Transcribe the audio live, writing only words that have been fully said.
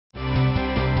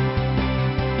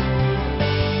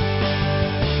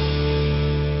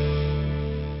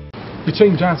The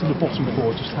team down to the bottom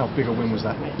four, just how big a win was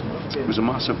that? It was a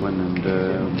massive win and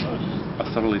a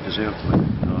thoroughly deserved win.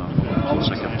 Of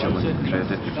course, I give Gillingham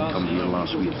credit. They come here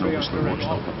last week and obviously watched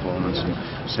our performance and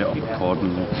set up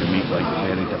accordingly to make life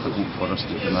very difficult for us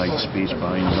to deny space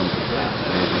behind them.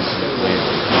 They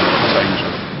times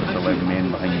with 11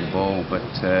 men behind the ball, but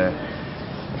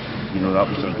you know, that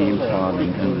was their game plan,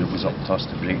 and it was up to us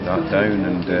to break that down,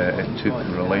 and it took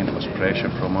relentless pressure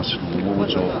from us,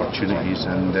 loads of opportunities,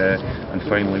 and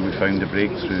finally we found a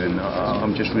breakthrough, and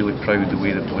I'm just really proud the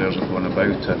way the players have gone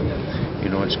about it. You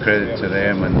know, it's credit to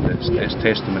them, and it's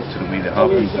testament to the way they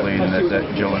have been playing that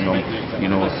Gillingham,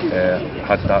 you know,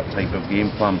 had that type of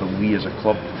game plan, but we as a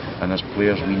club and as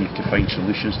players we need to find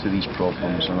solutions to these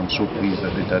problems, and I'm so pleased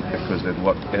that they did, because they'd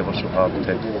worked ever so hard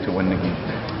to win the game.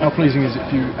 How pleasing is it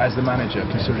for you as the manager,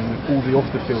 considering all the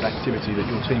off-the-field activity that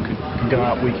your team can go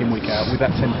out week in, week out, with that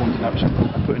 10-point deduction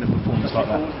and put in a performance like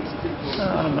that?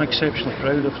 I'm exceptionally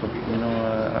proud of them. You know,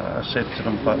 I said to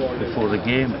them back before the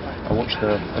game, I watched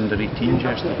the under-18s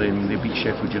yesterday and they beat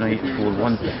Sheffield United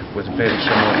 4-1 with very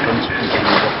similar principles to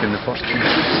work in the first team.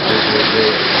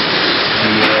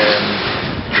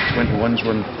 The 21s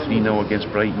won 3-0 against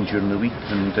Brighton during the week,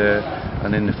 and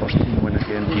then the first team win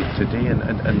again here today, and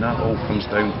that all comes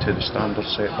down to the standards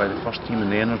set by the first team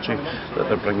and the energy that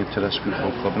they're bringing to this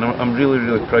football club. And I'm really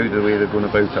proud of the way they're going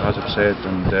about it, as I've said,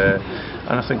 and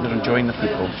I think they're enjoying the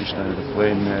football just now. They're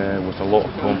playing with a lot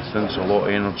of confidence, a lot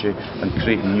of energy, and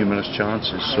creating numerous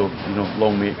chances. So, you know,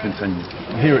 long may it continue.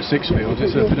 Here at Sixfields,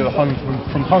 it's a bit of a home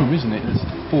from home, isn't it? It's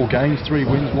 4 games, 3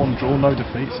 wins, 1 draw, no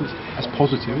defeats. That's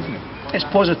positive, isn't it? It's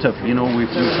positive, you know.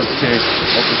 We've had to obviously deal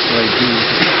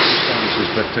with the circumstances,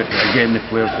 but again, the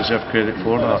players deserve credit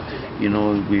for that. You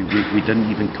know, we didn't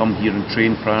even come here and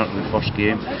train prior to the first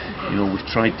game. You know, we've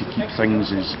tried to keep things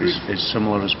as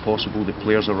similar as possible. The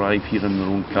players arrive here in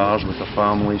their own cars with their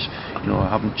families. You know,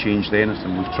 I haven't changed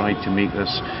anything. We've tried to make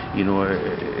this, you know,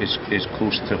 as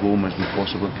close to home as we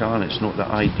possibly can. It's not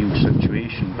the ideal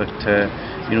situation, but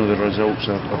you know, the results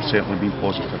have certainly been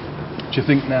positive. Do you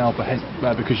think now,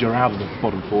 because you're out of the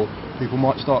bottom 4, people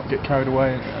might start to get carried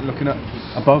away and looking at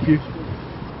above you?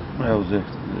 Well,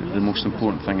 the most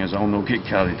important thing is I'll not get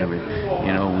carried away.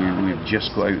 You know, we've just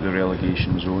got out of the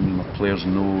relegation zone. My players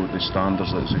know the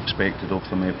standards that's expected of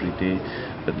them every day,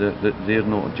 but they're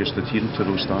not just adhering to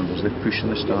those standards, they're pushing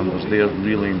the standards. They're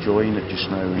really enjoying it just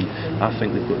now, and I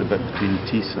think they've got the bit between the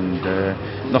teeth, and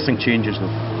nothing changes though.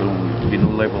 There'll be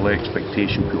no level of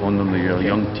expectation put on them. They're a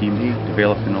young team,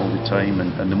 developing all the time,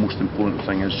 and the most important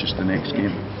thing is just the next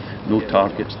game. No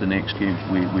targets the next game.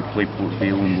 We play Port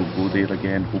Vale and we'll go there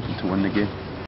again hoping to win the game.